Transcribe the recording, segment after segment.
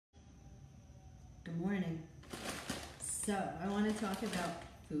Good morning. So, I want to talk about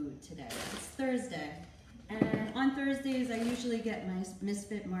food today. It's Thursday, and on Thursdays I usually get my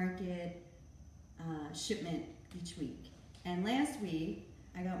Misfit Market shipment each week. And last week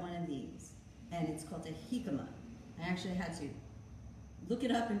I got one of these, and it's called a jicama. I actually had to look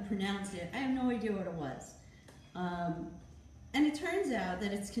it up and pronounce it. I have no idea what it was. And it turns out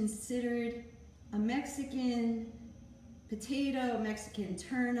that it's considered a Mexican potato, Mexican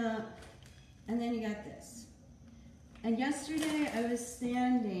turnip, and then you got this. And yesterday I was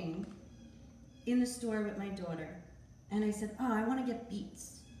standing in the store with my daughter, and I said, oh, I want to get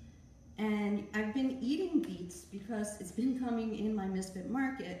beets. And I've been eating beets because it's been coming in my Misfit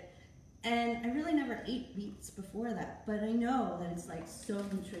Market, and I really never ate beets before that, but I know that it's like so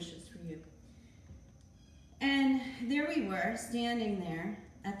nutritious for you. And there we were, standing there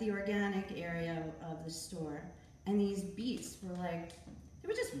at the organic area of the store, and these beets were like, they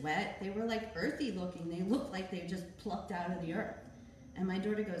were just wet. They were like earthy looking. They looked like they just plucked out of the earth. And my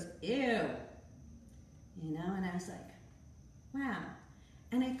daughter goes, ew. You know, and I was like, wow.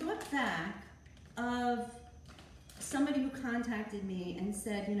 And I thought back of somebody who contacted me and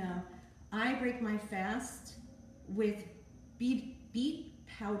said, you know, I break my fast with beet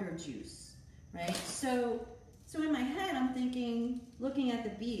powder juice, right? So in my head, I'm thinking, looking at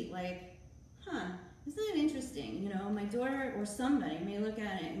the beet, like, huh, isn't that interesting? You know, my daughter or somebody may look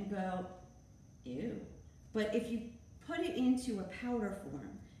at it and go, ew. But if you put it into a powder form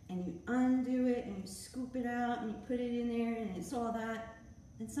and you undo it and you scoop it out and you put it in there and it's all that,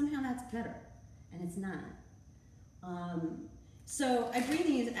 then somehow that's better. And it's not. So I bring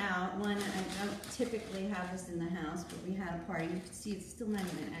these out. One, I don't typically have this in the house, but we had a party. You can see it's still not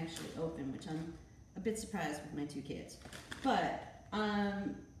even actually open, which I'm a bit surprised with my two kids. But,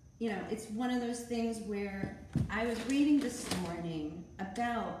 you know, it's one of those things where I was reading this morning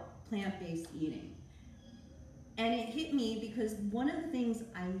about plant-based eating. And it hit me because one of the things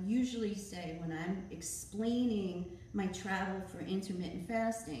I usually say when I'm explaining my travel for intermittent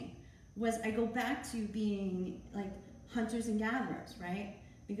fasting was I go back to being like hunters and gatherers, right?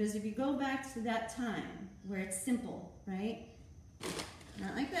 Because if you go back to that time where it's simple, right?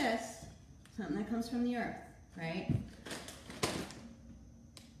 Not like this, something that comes from the earth, right?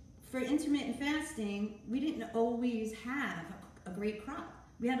 For intermittent fasting, we didn't always have a great crop.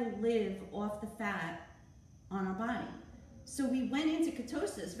 We had to live off the fat on our body. So we went into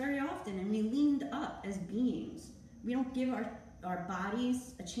ketosis very often and we leaned up as beings. We don't give our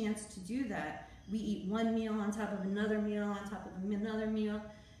bodies a chance to do that. We eat one meal on top of another meal on top of another meal,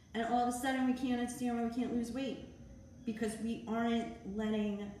 and all of a sudden we can't understand why we can't lose weight because we aren't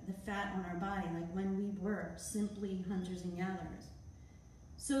letting the fat on our body like when we were simply hunters and gatherers.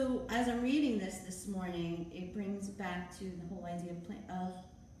 So as I'm reading this morning, it brings back to the whole idea of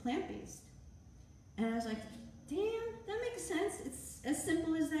plant-based. And I was like, damn, that makes sense. It's as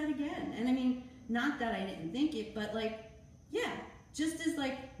simple as that again. And I mean, not that I didn't think it, but like, yeah, just as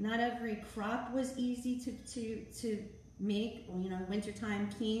like not every crop was easy to make, you know, wintertime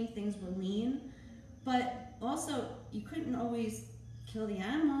came, things were lean, but also you couldn't always kill the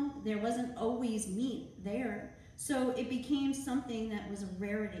animal. There wasn't always meat there. So it became something that was a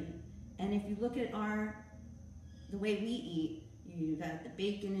rarity. And if you look at the way we eat, you got the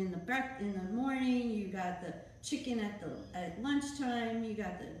bacon in the morning, you got the chicken at lunchtime, you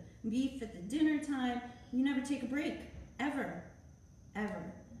got the beef at the dinner time. You never take a break, ever.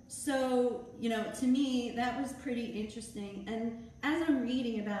 So, you know, to me, that was pretty interesting. And as I'm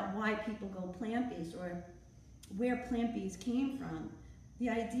reading about why people go plant-based or where plant-based came from, the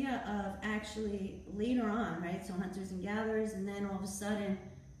idea of actually later on, right, so hunters and gatherers, and then all of a sudden,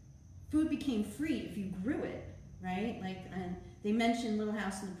 food became free if you grew it, right? Like, and they mentioned Little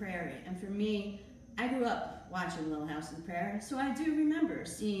House on the Prairie, and for me, I grew up watching Little House on the Prairie, so I do remember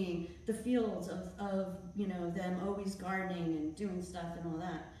seeing the fields of you know, them always gardening and doing stuff and all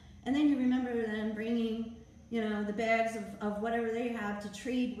that. And then you remember them bringing, you know, the bags of whatever they have to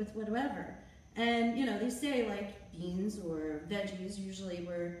trade with whatever. And, you know, they say like beans or veggies usually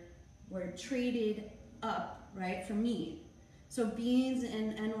were traded up, right, for meat. So beans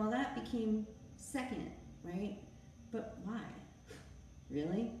and all that became second, right? But why?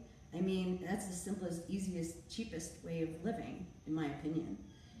 Really? I mean, that's the simplest, easiest, cheapest way of living, in my opinion.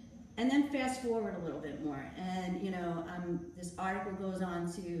 And then fast forward a little bit more, and you know, this article goes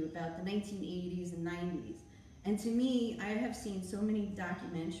on to about the 1980s and 90s. And to me, I have seen so many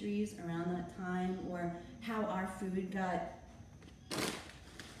documentaries around that time, or how our food got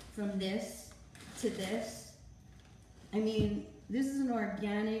from this to this. I mean, this is an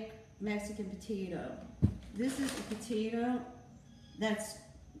organic Mexican potato. This is a potato that's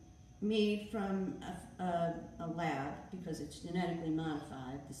made from a lab because it's genetically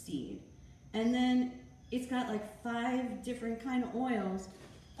modified, the seed. And then it's got like 5 different kind of oils,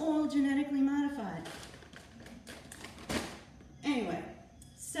 all genetically modified. Anyway,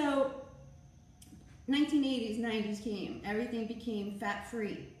 so 1980s, 90s came, everything became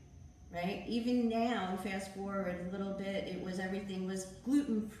fat-free, right? Even now, fast forward a little bit, everything was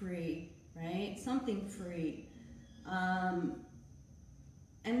gluten-free, right? Something free.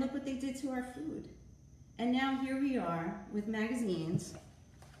 And look what they did to our food. And now here we are with magazines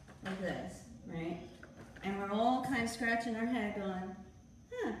like this, right? And we're all kind of scratching our head going,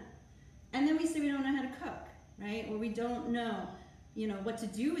 huh. And then we say we don't know how to cook, right? Or we don't know, what to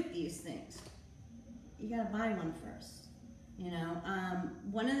do with these things. You gotta buy one first,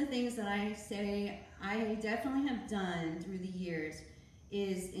 One of the things that I say I definitely have done through the years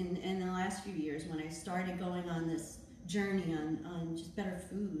is in the last few years when I started going on this journey on just better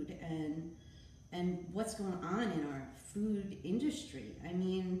food and what's going on in our food industry. I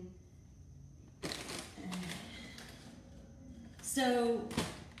mean, so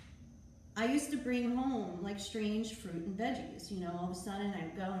I used to bring home like strange fruit and veggies. All of a sudden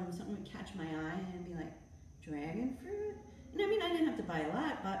I'd go and something would catch my eye and I'd be like, dragon fruit? And I mean, I didn't have to buy a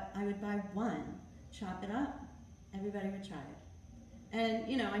lot, but I would buy one, chop it up, everybody would try it.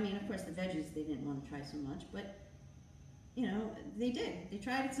 And, I mean, of course the veggies they didn't want to try so much, but they did. They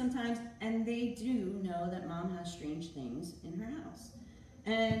tried it sometimes, and they do know that mom has strange things in her house.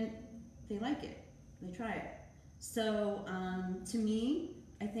 And they like it. They try it. So, to me,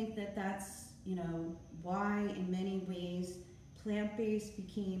 I think that that's, why in many ways plant-based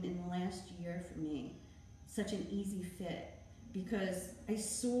became, in the last year for me, such an easy fit. Because I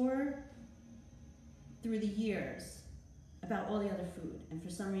saw through the years about all the other food. And for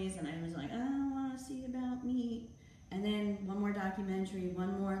some reason, I was like, I don't want to see about meat. And then one more documentary,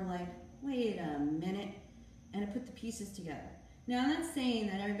 one more like, wait a minute, and I put the pieces together. Now, I'm not saying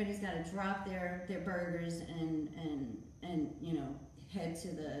that everybody's got to drop their burgers and head to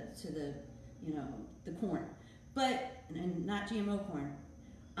the the corn, and not GMO corn.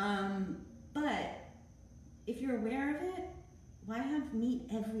 But if you're aware of it, why have meat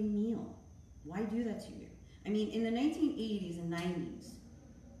every meal? Why do that to you? I mean, in the 1980s and 90s,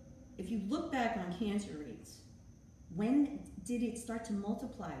 if you look back on cancer rates, when did it start to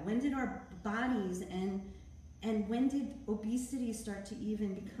multiply? When did our bodies and when did obesity start to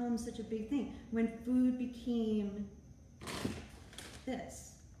even become such a big thing? When food became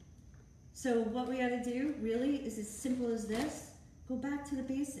this. So what we gotta do really is as simple as this. Go back to the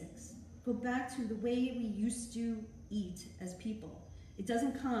basics. Go back to the way we used to eat as people. It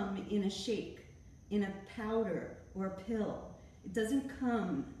doesn't come in a shake, in a powder or a pill. It doesn't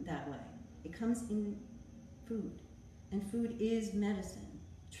come that way. It comes in food. And food is medicine,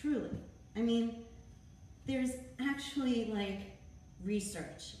 truly. I mean, there's actually like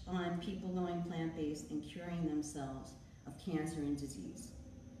research on people going plant-based and curing themselves of cancer and disease.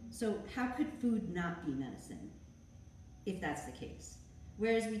 So how could food not be medicine, if that's the case?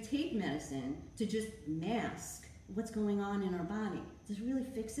 Whereas we take medicine to just mask what's going on in our body. Does it really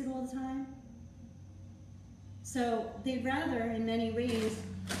fix it all the time? So they'd rather, in many ways,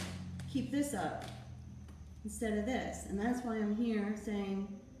 keep this up instead of this. And that's why I'm here saying,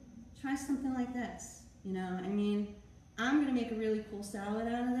 try something like this. I mean, I'm gonna make a really cool salad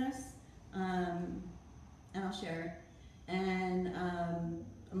out of this, and I'll share it. And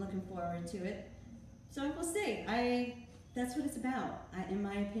I'm looking forward to it. So we'll see. That's what it's about, in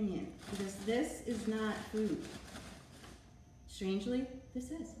my opinion, because this is not food. Strangely,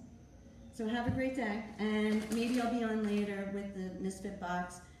 this is. So have a great day, and maybe I'll be on later with the Misfit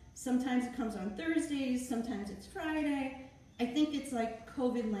box. Sometimes it comes on Thursdays, sometimes it's Friday. I think it's like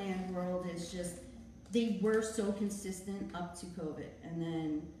COVID land world is just, they were so consistent up to COVID, and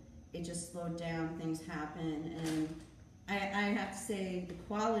then it just slowed down, things happen, and I have to say the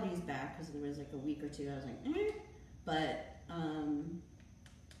quality's back, because there was like a week or two I was like, eh. But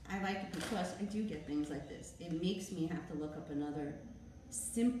I like it because I do get things like this. It makes me have to look up another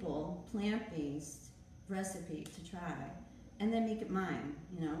simple plant-based recipe to try, and then make it mine,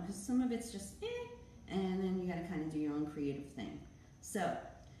 because some of it's just and then you gotta kind of do your own creative thing. So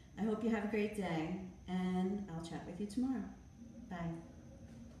I hope you have a great day, and I'll chat with you tomorrow. Bye.